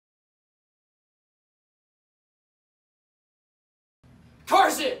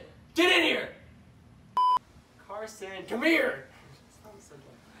Carson, get in here! Carson, come here!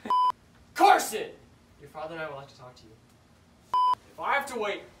 Carson! Your father and I would like to talk to you. If I have to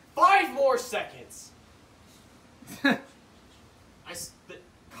wait 5 more seconds, the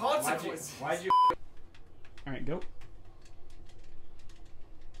consequences. Why'd you? All right, go.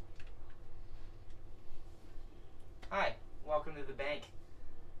 Hi, welcome to the bank.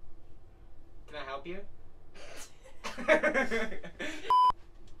 Can I help you?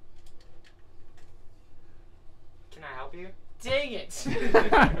 Can I help you? Dang it!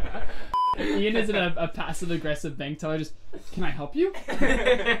 Ian isn't a passive-aggressive bank teller. Just, can I help you?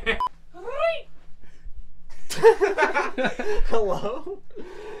 Hello?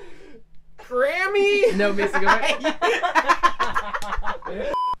 Grammy? No, Mason, go ahead.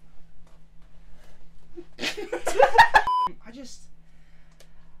 I just...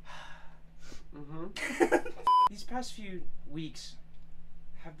 These past few weeks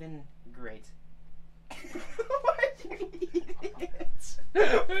have been great. Why are you eating it?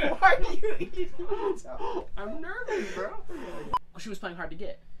 Why are you eating it? I'm nervous, bro. She was playing hard to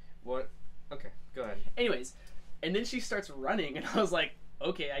get. What? Okay, go ahead. Anyways, and then she starts running, and I was like,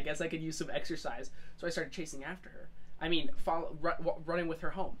 okay, I guess I could use some exercise. So I started chasing after her. I mean, running with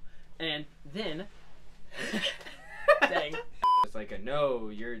her home. And then... Dang. It's like a no,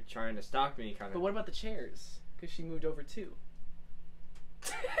 you're trying to stalk me kind of. But what about the chairs? Because she moved over too.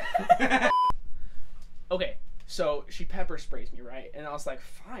 Okay, so she pepper sprays me, right? And I was like,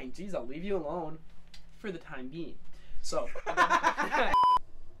 fine, geez, I'll leave you alone for the time being. So...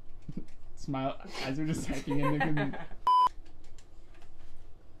 Smile, eyes are just hacking in the...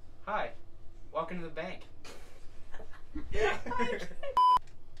 Hi, welcome to the bank.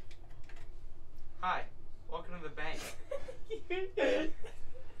 Hi, welcome to the bank.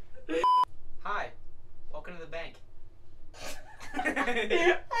 Hi, welcome to the bank.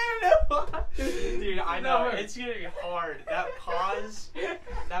 I don't know. Dude, I know, it's gonna be hard. That pause is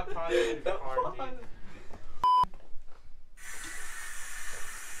gonna be hard, dude.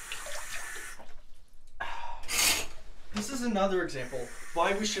 This is another example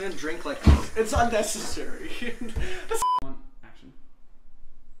why we shouldn't drink like this. It's unnecessary. One, action.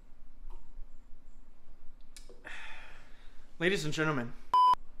 Ladies and gentlemen.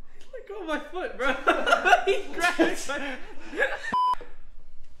 Let go of my foot, bro. He grabbed my...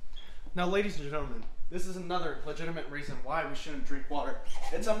 Now, ladies and gentlemen, this is another legitimate reason why we shouldn't drink water.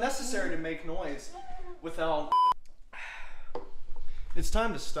 It's unnecessary to make noise without... It's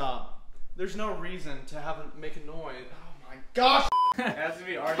time to stop. There's no reason to make a noise. Oh my gosh! It has to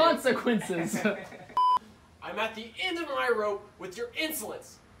be argued. Consequences! I'm at the end of my rope with your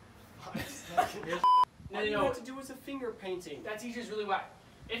insolence. All you have to do is a finger painting. That teacher's really whack.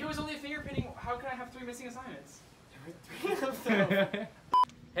 If it was only a finger painting, how could I have 3 missing assignments? There were 3 of them.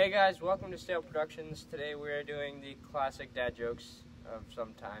 Hey guys, welcome to Stale Productions. Today we are doing the classic dad jokes of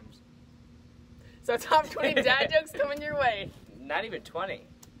sometimes. So top 20 dad jokes coming your way. Not even 20.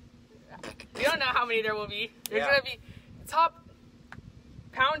 We don't know how many there will be. There's gonna be top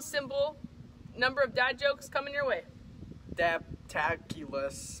pound symbol number of dad jokes coming your way.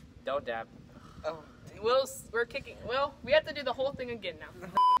 Dab-taculous. Don't dab. Oh. We're kicking. Well, we have to do the whole thing again now.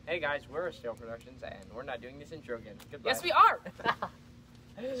 Hey guys, we're Stale Productions and we're not doing this intro again. Goodbye. Yes, we are.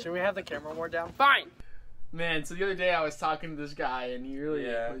 Should we have the camera more down? Fine. Man, so the other day I was talking to this guy and he really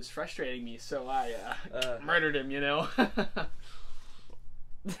was frustrating me, so I murdered him, you know?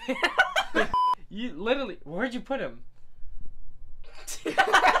 You literally, where'd you put him?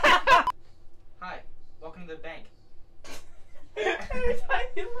 Hi, welcome to the bank.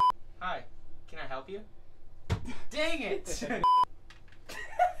 Hi, can I help you? Dang it!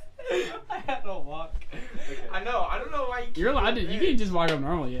 I had to walk. Okay. I know, I don't know why you You're allowed to, you can just walk up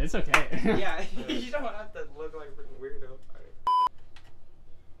normally, it's okay. Yeah, you don't have to look like a freaking weirdo. Right.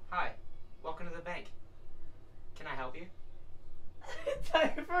 Hi, welcome to the bank. Can I help you? I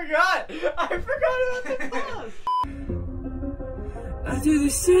forgot about the pause. I do the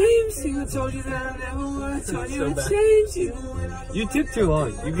same thing. I told you that I never would. I told you I'd change you. You took too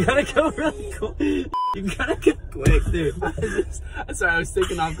long. You gotta go really quick. You gotta go quick, dude. Sorry, I was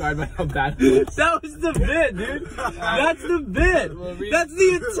taken off guard by how bad That was the bit, dude. That's the bit. That's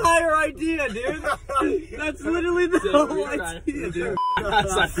the entire idea, dude. That's literally the whole idea, dude.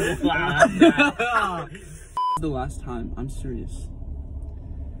 The last time, I'm serious.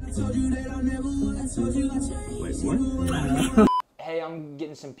 I told you that I never would. I told you I'd change. Wait, what? Hey, I'm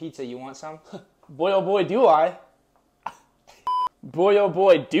getting some pizza. You want some? Boy, oh boy, do I. Boy, oh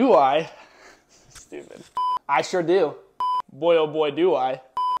boy, do I. Stupid. I sure do. Boy, oh boy, do I.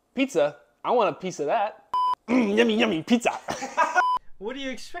 Pizza. I want a piece of that. Yummy, yummy pizza. What do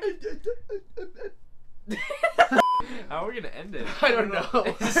you expect? How are we gonna end it? I don't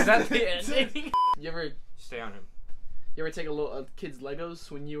know. Is that the ending? You ever Stay on him. You ever take a kid's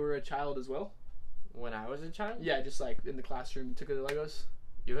Legos when you were a child as well? When I was a child? Yeah, just like in the classroom, you took the Legos.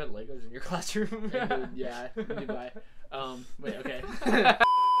 You had Legos in your classroom? Yeah, we did buy. Wait, okay.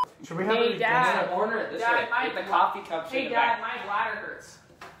 Should we have Hey, a Dad. Order it this Dad, way. my Get the coffee cups in Hey, the Dad, back. my bladder hurts.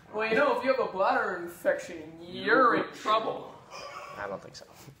 Well, you know, if you have a bladder infection, you're in trouble. I don't think so.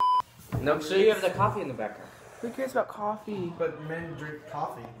 No, so you have the coffee in the background. Who cares about coffee? But men drink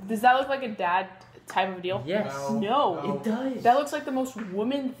coffee. Does that look like a dad type of deal? Yes. No. It does. That looks like the most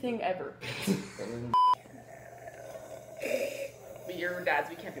woman thing ever. But you're dads,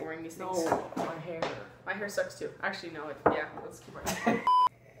 we can't be wearing these things. No, my hair. My hair sucks too. Actually, no. Yeah, let's keep our hair.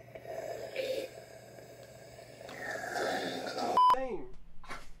 Same.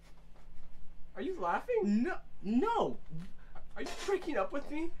 Are you laughing? No. Are you breaking up with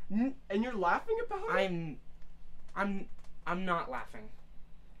me? And you're laughing about it? I'm not laughing.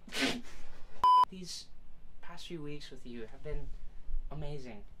 These past few weeks with you have been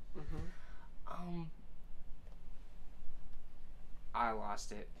amazing. I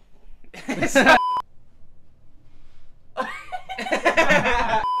lost it.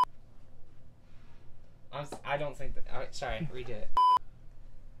 I don't think that. Sorry, redo it.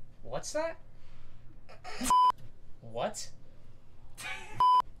 What's that? What?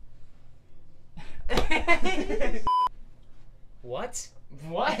 What?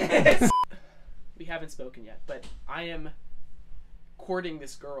 What? We haven't spoken yet, but I am courting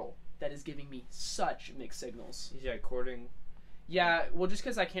this girl that is giving me such mixed signals. Yeah, courting. Yeah, well, just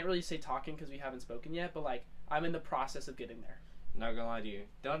because I can't really say talking because we haven't spoken yet, but like I'm in the process of getting there. Not gonna lie to you.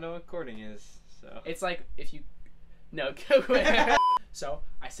 Don't know what courting is, so. It's like if you, no. So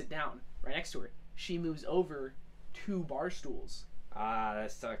I sit down right next to her. She moves over 2 bar stools. Ah,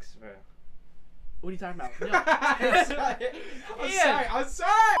 that sucks, bro. What are you talking about? No. I'm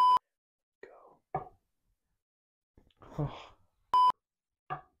sorry.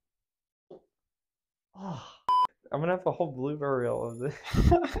 I'm gonna have a whole blooper reel of this.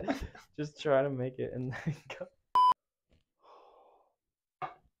 Just try to make it and then go.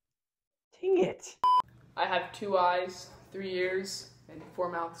 Dang it! I have 2 eyes, 3 ears, and 4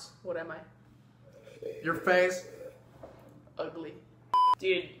 mouths. What am I? Your face. Ugly.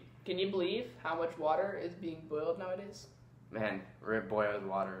 Dude, can you believe how much water is being boiled nowadays? Man, rip boiled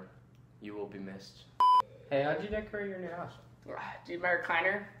water. You will be missed. Hey, how'd you decorate your new house? Dude, my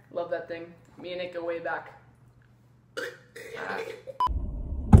recliner, love that thing. Me and it go way back.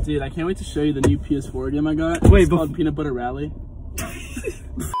 Dude, I can't wait to show you the new PS4 game I got. Wait, it's called Peanut Butter Rally.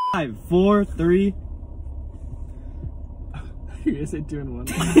 5, 4, 3. You guys say 2 and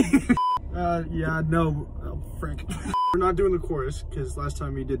 1. Yeah, no, Frank. We're not doing the chorus, because last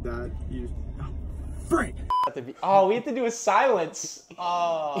time you did that, you... Frank! Oh, we have to do a silence.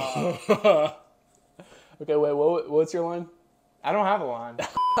 Oh. Okay, wait, what's your line? I don't have a line.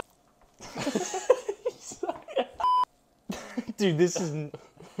 Dude, this is...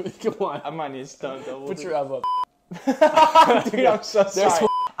 Come on. I might need to stunt double. Put your elbow up. Dude, I'm so sorry.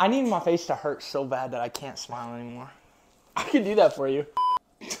 I need my face to hurt so bad that I can't smile anymore. I can do that for you.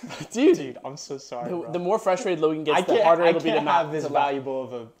 Dude, I'm so sorry, bro. the more frustrated Logan gets, I the harder it'll be to can't not have this to laugh. valuable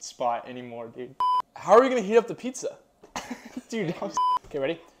of a spot anymore, dude. How are we gonna heat up the pizza? Dude, I'm Okay,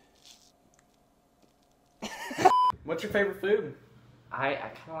 ready? What's your favorite food? I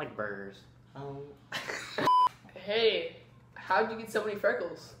kind of like burgers. Hey, how'd you get so many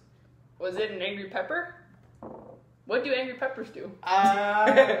freckles? Was it an angry pepper? What do angry peppers do?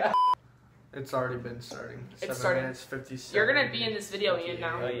 It's already been starting. It's starting. 7 minutes, 57. You're gonna be in this video, Ian,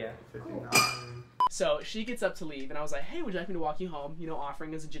 now. Oh, yeah. 59. So she gets up to leave, and I was like, hey, would you like me to walk you home? You know,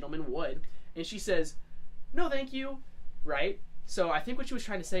 offering as a gentleman would. And she says, no, thank you. Right? So I think what she was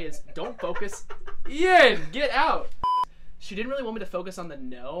trying to say is, don't focus. Ian, get out. She didn't really want me to focus on the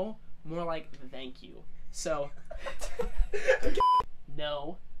no, more like thank you. So,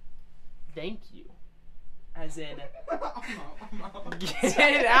 no, thank you. As in,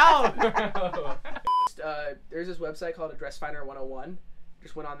 get it out. There's this website called Address Finder 101.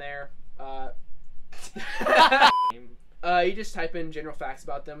 Just went on there. You just type in general facts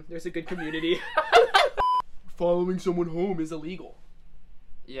about them. There's a good community. Following someone home is illegal.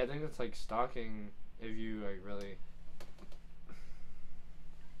 Yeah, I think that's like stalking if you like really.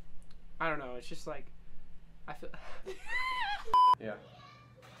 I don't know. It's just like, I feel. Yeah.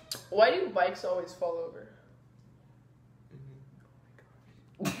 Why do bikes always fall over?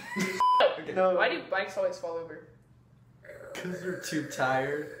 No, Why do bikes always fall over? because you're too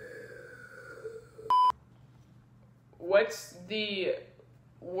tired. What's the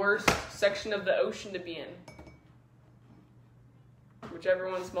worst section of the ocean to be in? Whichever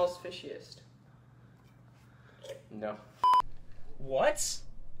one's most fishiest. No. What?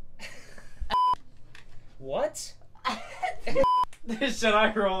 What? Should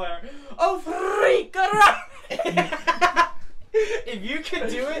I roll there? Oh, freak! If you can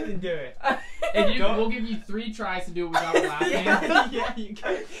do it, then do it. We'll give you 3 tries to do it without laughing. Yeah, you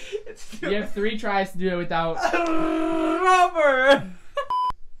can. You have 3 tries to do it without. Rubber!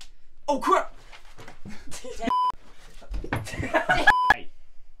 Oh crap!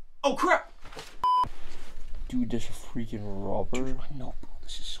 Oh crap! Dude, this freaking rubber. No, bro,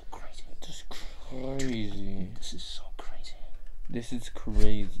 this is so crazy. This is crazy. This is so crazy. This is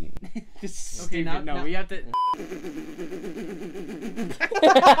crazy. This is Okay, now we have to.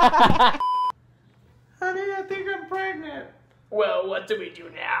 Honey, I think I'm pregnant. Well, what do we do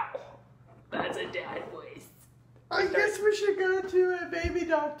now? That's a dad voice. I guess we should go to a baby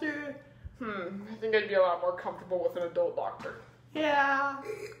doctor. I think I'd be a lot more comfortable with an adult doctor. Yeah.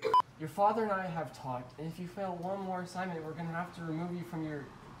 Your father and I have talked, and if you fail one more assignment, we're gonna have to remove you from your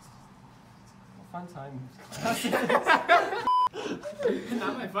fun time classes.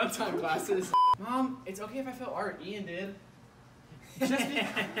 Not my fun time classes. Mom, it's okay if I fail art. Ian did.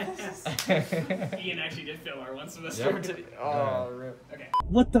 Ian actually did fail art one semester. Yep. Oh, rip. Okay.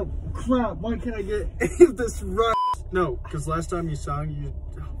 What the crap? Why can't I get this right? No, because last time you sang, you.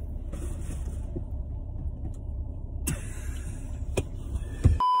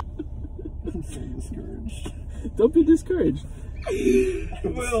 I'm so discouraged. Don't be discouraged.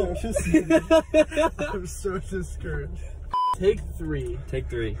 Will. I'm so discouraged. Take 3. Take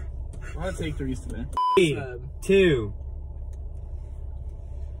 3. I want to take 3s today. 3, 2,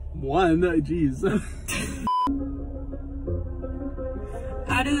 1. Jeez.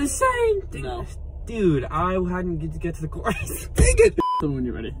 I do the same thing. No. Dude, I hadn't get to get to the chorus. Take it. Tell me when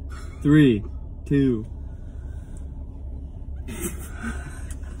you're ready. 3, 2.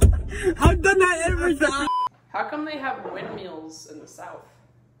 I've done that every time. How come they have windmills in the south?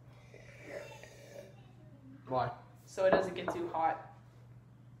 Why? So it doesn't get too hot.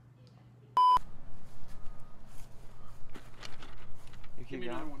 You Give me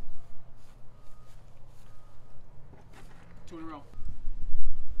another one. 2 in a row.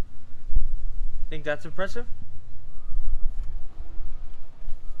 Think that's impressive?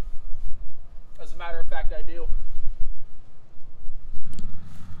 As a matter of fact, I do.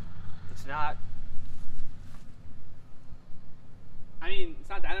 It's not. I mean, it's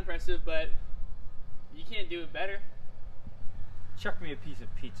not that impressive, but you can't do it better. Chuck me a piece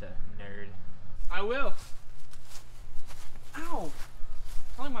of pizza, nerd. I will. Ow!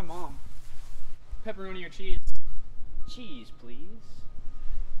 Calling my mom. Pepperoni or cheese? Cheese, please.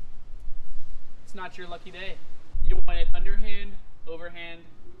 It's not your lucky day. You want it underhand, overhand,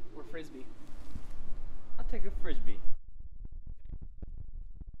 or frisbee? I'll take a frisbee.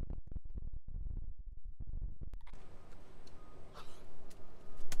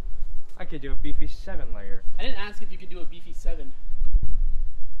 I could do a beefy 7-layer. I didn't ask if you could do a beefy 7.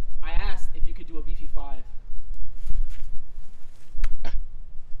 I asked if you could do a beefy 5.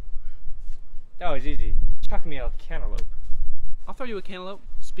 That was easy. Chuck me a cantaloupe. I'll throw you a cantaloupe.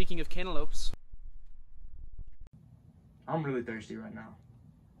 Speaking of cantaloupes. I'm really thirsty right now.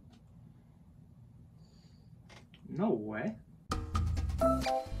 No way.